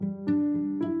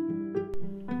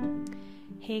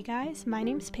Hey guys, my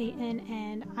name's Peyton,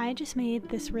 and I just made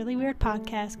this really weird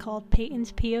podcast called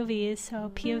Peyton's POVs. So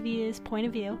POV is point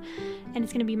of view, and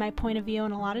it's going to be my point of view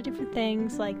on a lot of different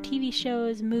things like TV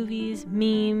shows, movies,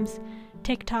 memes,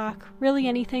 TikTok, really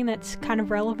anything that's kind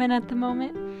of relevant at the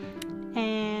moment.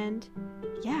 And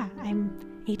yeah, I'm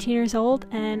 18 years old,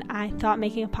 and I thought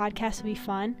making a podcast would be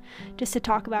fun, just to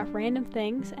talk about random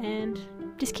things and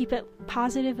just keep it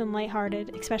positive and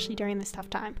lighthearted, especially during this tough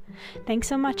time. Thanks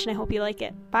so much, and I hope you like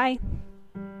it. Bye!